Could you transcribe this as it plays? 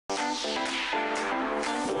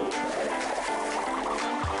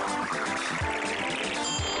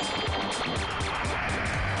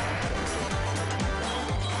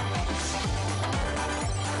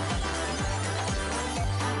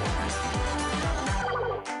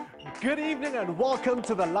Good evening and welcome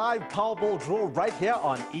to the live PowerBall Draw right here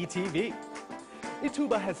on ETV.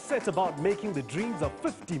 Ituba has set about making the dreams of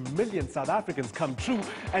 50 million South Africans come true,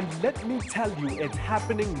 and let me tell you, it's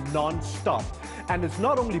happening non-stop. And it's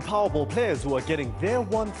not only PowerBall players who are getting their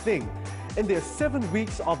one thing. In their 7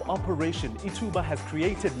 weeks of operation, Ituba has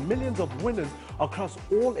created millions of winners across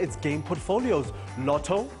all its game portfolios: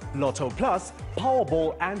 Lotto, Lotto Plus,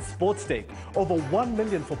 Powerball and Sports Stake. Over 1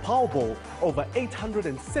 million for Powerball, over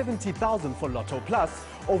 870,000 for Lotto Plus,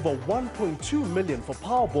 over 1.2 million for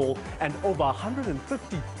Powerball and over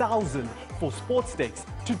 150,000 for Sports Stakes.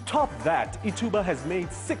 To top that, Ituba has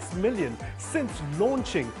made 6 million since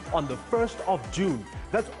launching on the 1st of June.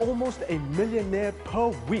 That's almost a millionaire per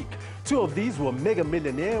week. 2 of these were Mega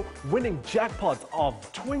Millionaire, winning jackpots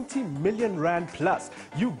of 20 million rand plus.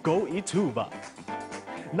 You go Ituba.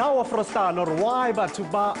 Now Afrostano Rwaiba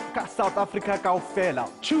Tuba South Africa Kaufela.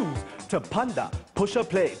 Choose to Panda, Pusha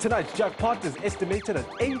Play. Tonight's jackpot is estimated at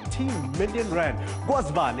 18 million rand.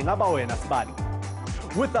 Gwazvani ngabawena sibani.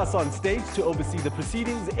 With us on stage to oversee the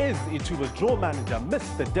proceedings is Ituba's draw manager,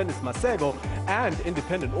 Mr. Dennis Masego, and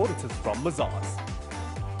independent auditors from Mazars.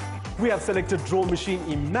 We have selected Draw Machine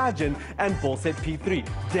Imagine and Ball Set P3.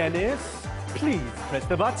 Dennis, please press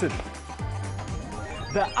the button.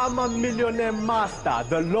 The Ama Millionaire Master,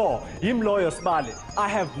 the law, Him Lawyer Spale. I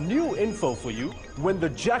have new info for you. When the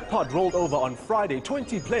jackpot rolled over on Friday,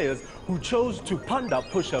 20 players who chose to Panda,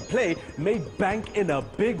 Pusha, Play made bank in a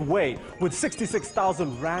big way with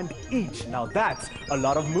 66,000 rand each. Now that's a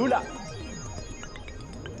lot of moolah.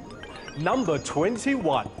 Number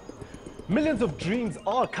 21. Millions of dreams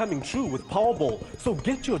are coming true with Powerball, so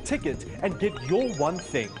get your ticket and get your one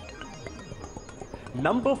thing.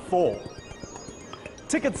 Number 4.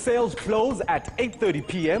 Ticket sales close at 8:30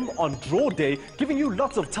 p.m. on draw day, giving you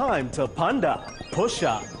lots of time to Panda,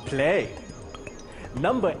 Pusha, Play.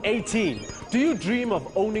 Number 18. Do you dream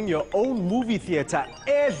of owning your own movie theater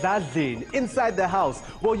inside the house?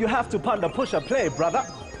 Well, you have to Panda, Pusha, Play, brother.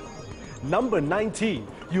 Number 19.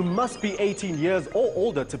 You must be 18 years or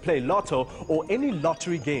older to play Lotto or any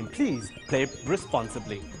lottery game. Please play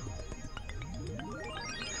responsibly.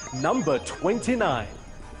 Number 29.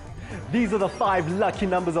 These are the 5 lucky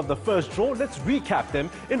numbers of the first draw. Let's recap them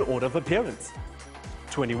in order of appearance.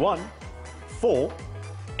 21, 4,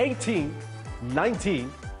 18, 19,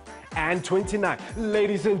 and 29.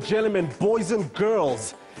 Ladies and gentlemen, boys and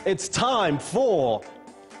girls, it's time for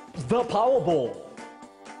the Powerball.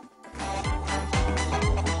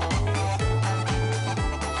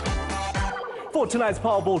 For tonight's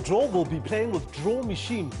Powerball draw, we'll be playing with Draw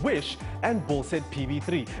Machine Wish and Ball Set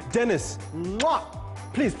PV3. Dennis,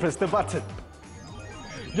 please press the button.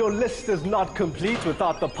 Your list is not complete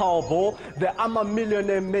without the Powerball, the I'm a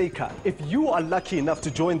Millionaire Maker. If you are lucky enough to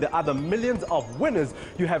join the other millions of winners,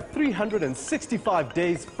 you have 365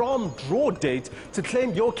 days from draw date to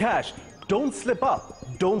claim your cash. Don't slip up,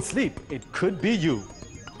 don't sleep, it could be you.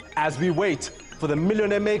 As we wait for the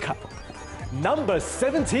Millionaire Maker. Number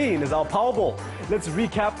 17 is our Powerball. Let's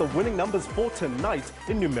recap the winning numbers for tonight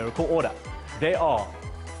in numerical order. They are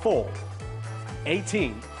 4,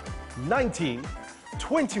 18, 19,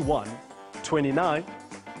 21, 29,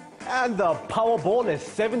 and the Powerball is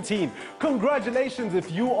 17. Congratulations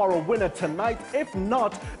if you are a winner tonight. If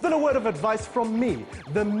not, then a word of advice from me,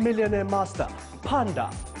 the Millionaire Master, Panda,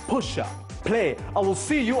 Pusha, Play. I will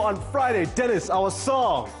see you on Friday. Dennis, our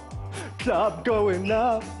song, Club Going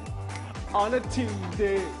Up on a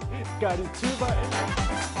Tuesday. Got it too, but